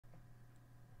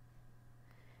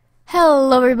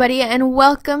Hello everybody and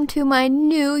welcome to my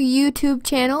new YouTube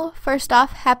channel. First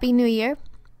off, Happy New Year.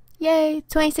 Yay,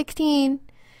 2016.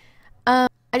 I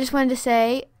just wanted to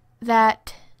say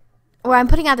that, I'm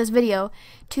putting out this video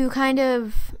to kind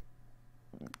of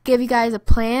give you guys a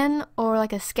plan or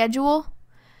like a schedule.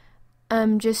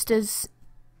 So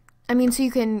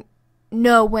you can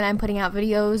know when I'm putting out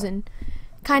videos and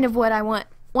kind of what I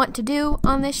want to do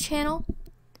on this channel.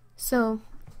 So,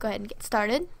 go ahead and get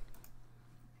started.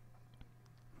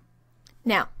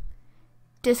 Now,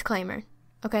 disclaimer,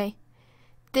 okay?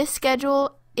 This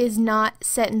schedule is not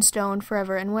set in stone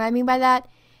forever, and what I mean by that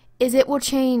is it will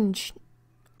change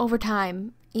over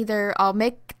time. Either I'll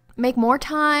make more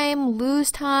time,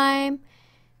 lose time,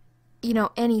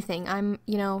 anything. I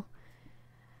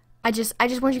just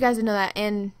want you guys to know that.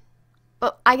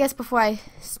 But I guess before I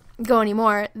go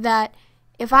anymore, that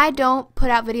if I don't put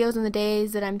out videos on the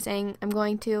days that I'm saying I'm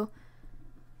going to,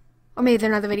 or maybe they're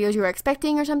not the videos you were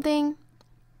expecting or something,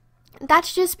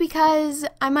 that's just because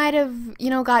I might have,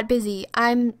 got busy.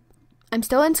 I'm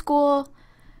still in school,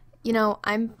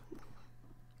 I'm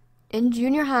in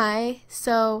junior high,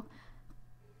 so,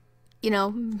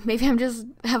 maybe I'm just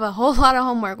have a whole lot of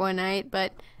homework one night,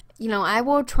 but, I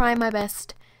will try my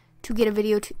best to get a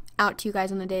video out to you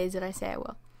guys on the days that I say I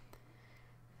will.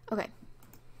 Okay.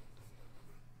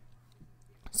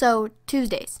 So,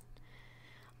 Tuesdays.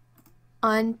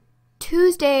 On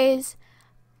Tuesdays,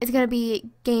 it's going to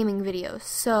be gaming videos.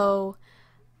 So,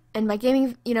 and by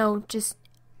gaming, just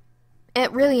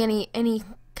really any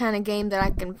kind of game that I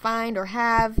can find or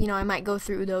have. I might go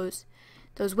through those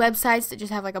websites that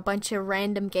just have like a bunch of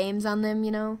random games on them,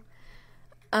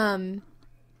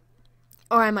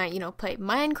 or I might, play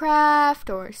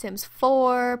Minecraft or Sims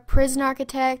 4, Prison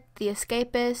Architect, The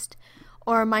Escapist,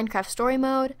 or Minecraft Story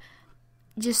Mode.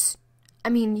 Just,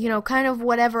 kind of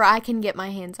whatever I can get my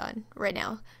hands on right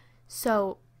now.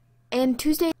 So, and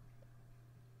Tuesday,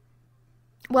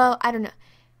 I don't know.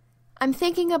 I'm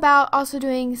thinking about also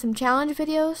doing some challenge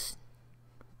videos,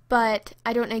 but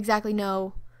I don't exactly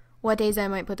know what days I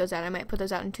might put those out. I might put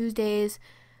those out on Tuesdays,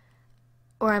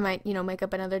 or I might, make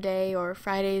up another day, or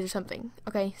Fridays or something.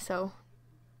 Okay, so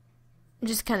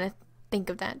just kind of think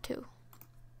of that too.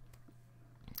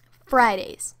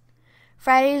 Fridays.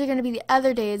 Fridays are going to be the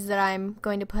other days that I'm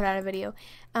going to put out a video.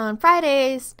 On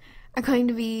Fridays are going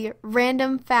to be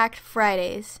Random Fact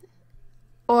Fridays,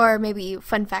 or maybe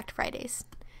Fun Fact Fridays.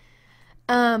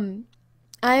 I'm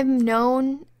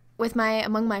known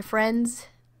among my friends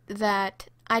that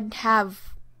I'd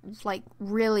have like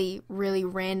really, really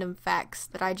random facts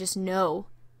that I just know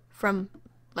from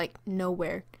like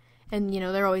nowhere. And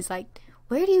they're always like,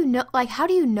 where do you know, like how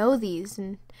do you know these?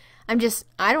 And I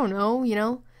don't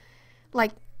know,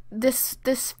 like this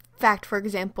fact, for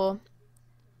example.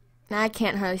 I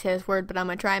can't hardly say this word, but I'm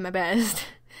gonna try my best.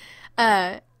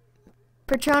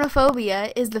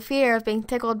 Patronophobia is the fear of being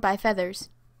tickled by feathers.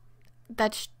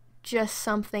 That's just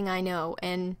something I know,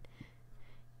 and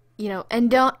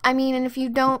if you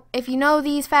know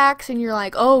these facts and you're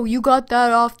like, oh, you got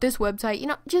that off this website,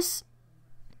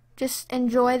 just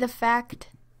enjoy the fact,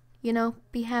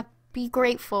 be happy, be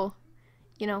grateful,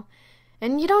 and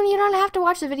you don't have to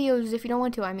watch the videos if you don't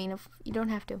want to. If you don't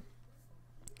have to.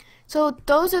 So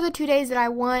those are the 2 days that I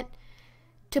want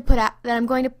to put out, that I'm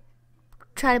going to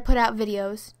try to put out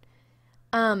videos.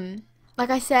 Like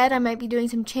I said, I might be doing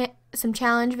some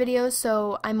challenge videos,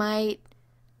 so it might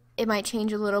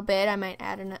change a little bit. I might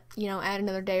add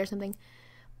another day or something.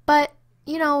 But,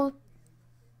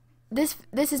 this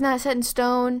is not set in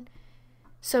stone,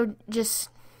 so just,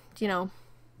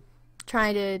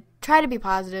 try to be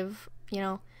positive,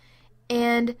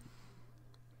 and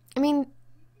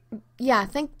yeah,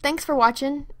 thanks for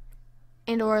watching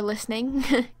and or listening,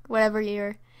 whatever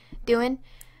you're doing.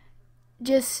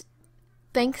 Just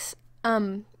thanks.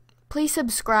 Please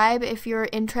subscribe if you're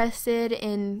interested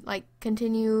in like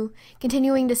continuing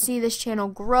to see this channel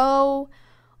grow,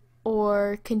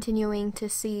 or continuing to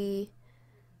see,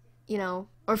 or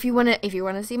if you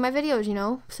wanna see my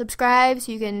videos, subscribe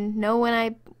so you can know when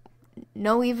I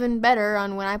know even better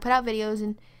on when I put out videos,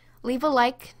 and leave a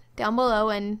like down below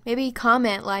and maybe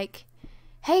comment like,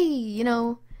 hey,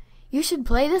 you should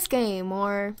play this game,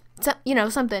 or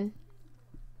something.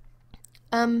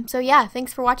 So yeah,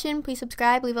 thanks for watching. Please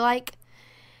subscribe, leave a like,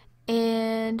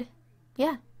 and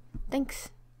yeah, thanks.